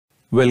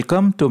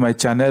Welcome to my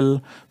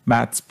channel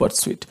Maths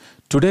Pursuit.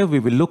 Today we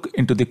will look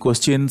into the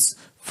questions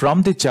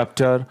from the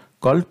chapter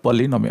called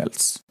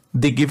Polynomials.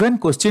 The given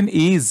question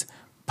is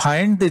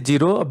find the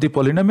zero of the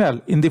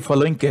polynomial in the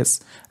following case,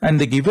 and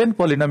the given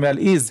polynomial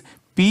is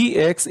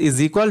px is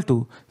equal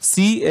to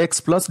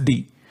cx plus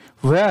d,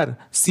 where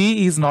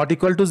c is not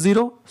equal to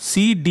 0,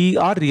 c, d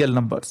are real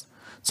numbers.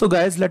 So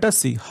guys, let us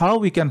see how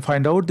we can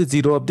find out the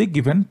zero of the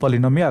given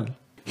polynomial.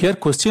 Here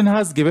question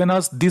has given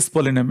us this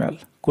polynomial.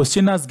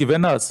 Question has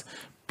given us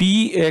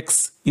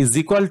px is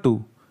equal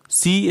to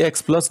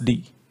cx plus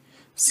d.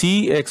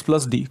 cx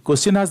plus d.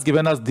 Question has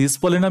given us this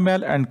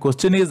polynomial, and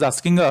question is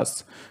asking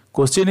us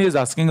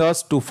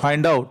to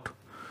find out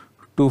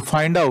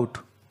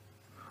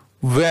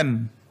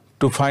when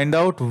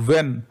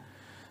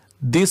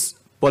this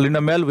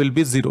polynomial will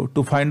be 0.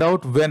 To find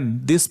out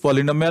when this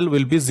polynomial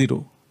will be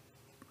 0.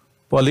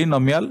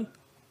 Polynomial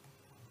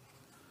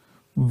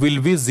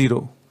will be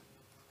 0.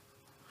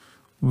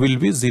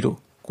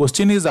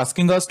 Question is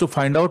asking us to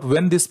find out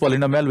when this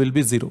polynomial will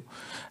be 0.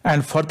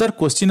 And further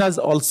question has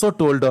also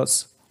told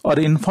us or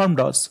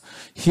informed us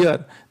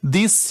here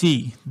this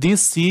c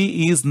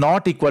is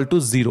not equal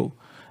to 0,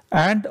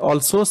 and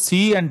also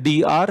c and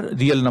d are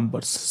real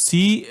numbers.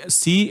 C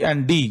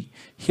and d,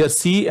 here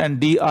c and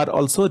d are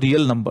also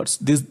real numbers.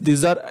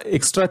 These are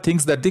extra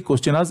things that the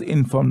question has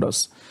informed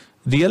us,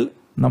 real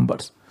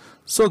numbers.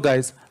 So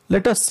guys,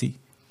 let us see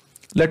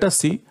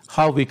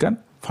how we can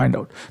find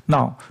out.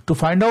 Now, to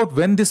find out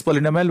when this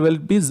polynomial will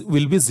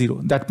be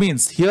 0, that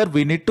means here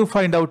we need to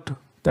find out,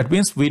 when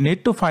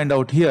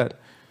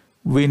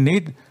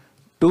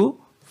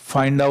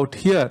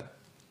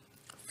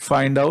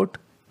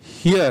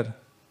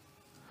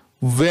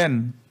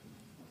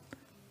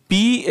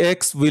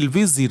px will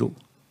be 0.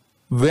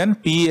 When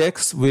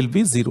px will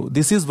be 0.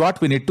 This is what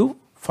we need to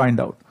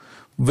find out.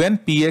 When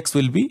px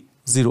will be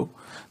 0.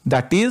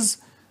 That is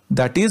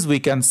we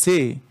can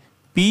say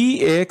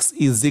px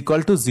is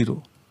equal to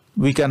 0.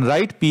 We can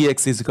write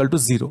px is equal to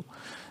 0.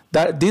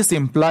 That this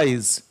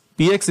implies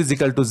px is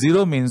equal to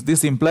 0 means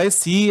this implies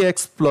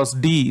cx plus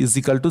d is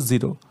equal to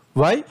 0.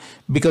 Why?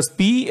 Because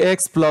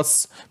px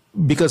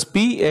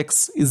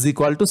is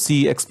equal to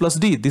cx plus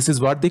d. This is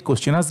what the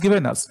question has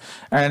given us.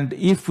 And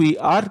if we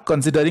are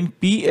considering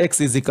px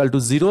is equal to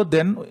 0,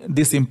 then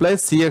this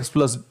implies cx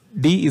plus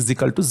d is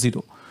equal to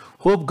 0.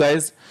 Hope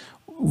guys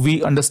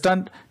we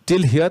understand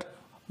till here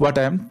what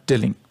I am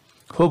telling.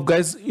 Hope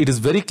guys it is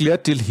very clear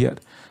till here.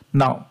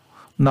 Now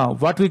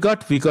what we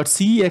got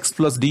cx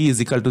plus d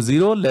is equal to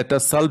 0. Let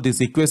us solve this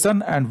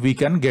equation and we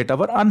can get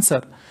our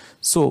answer.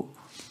 So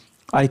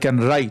I can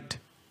write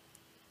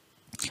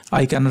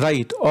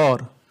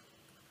or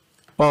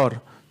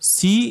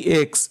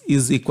cx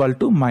is equal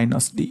to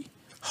minus d.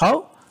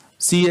 How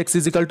cx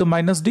is equal to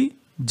minus d?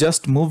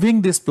 Just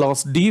moving this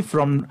plus d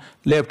from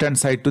left hand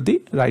side to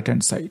the right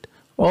hand side.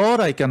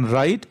 Or I can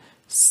write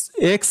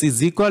x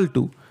is equal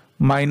to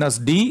minus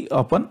d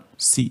upon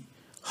c.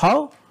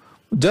 How?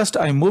 Just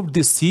I moved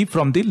this c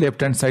from the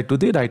left hand side to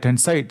the right hand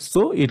side.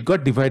 So it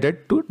got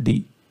divided to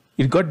d.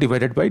 It got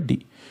divided by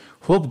d.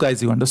 Hope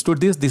guys you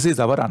understood this. This is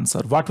our answer.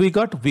 What we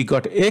got? We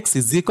got x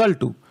is equal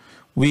to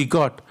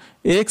minus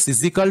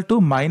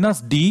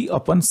d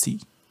upon c.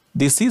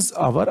 This is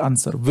our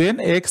answer. When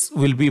x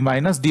will be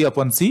minus d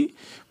upon c,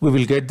 we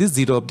will get the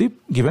 0 of the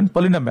given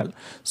polynomial.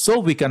 So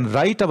we can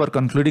write our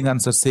concluding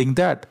answer saying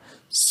that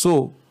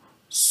so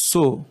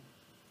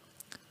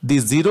the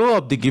 0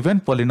 of the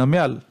given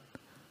polynomial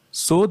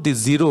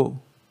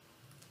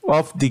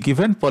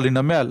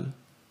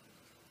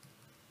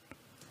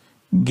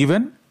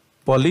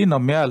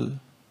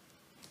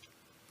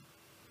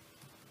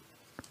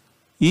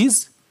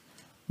is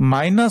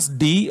minus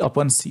d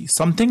upon c.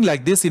 Something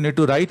like this you need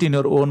to write in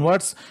your own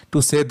words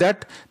to say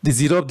that the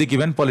 0 of the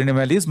given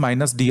polynomial is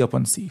minus d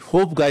upon c.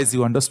 Hope guys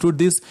you understood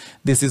this.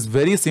 This is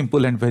very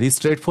simple and very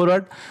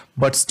straightforward.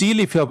 But still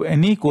if you have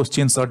any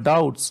questions or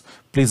doubts,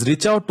 please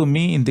reach out to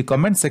me in the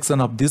comment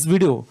section of this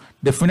video.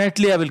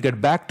 Definitely I will get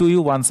back to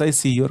you once I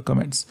see your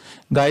comments.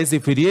 Guys,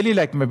 if you really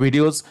like my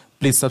videos,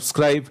 please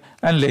subscribe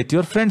and let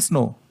your friends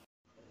know.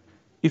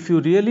 If you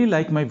really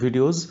like my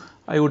videos,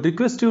 I would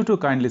request you to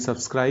kindly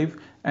subscribe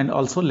and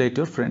also let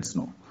your friends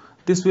know.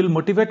 This will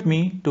motivate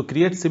me to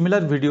create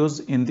similar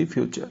videos in the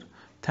future.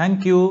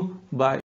 Thank you. Bye.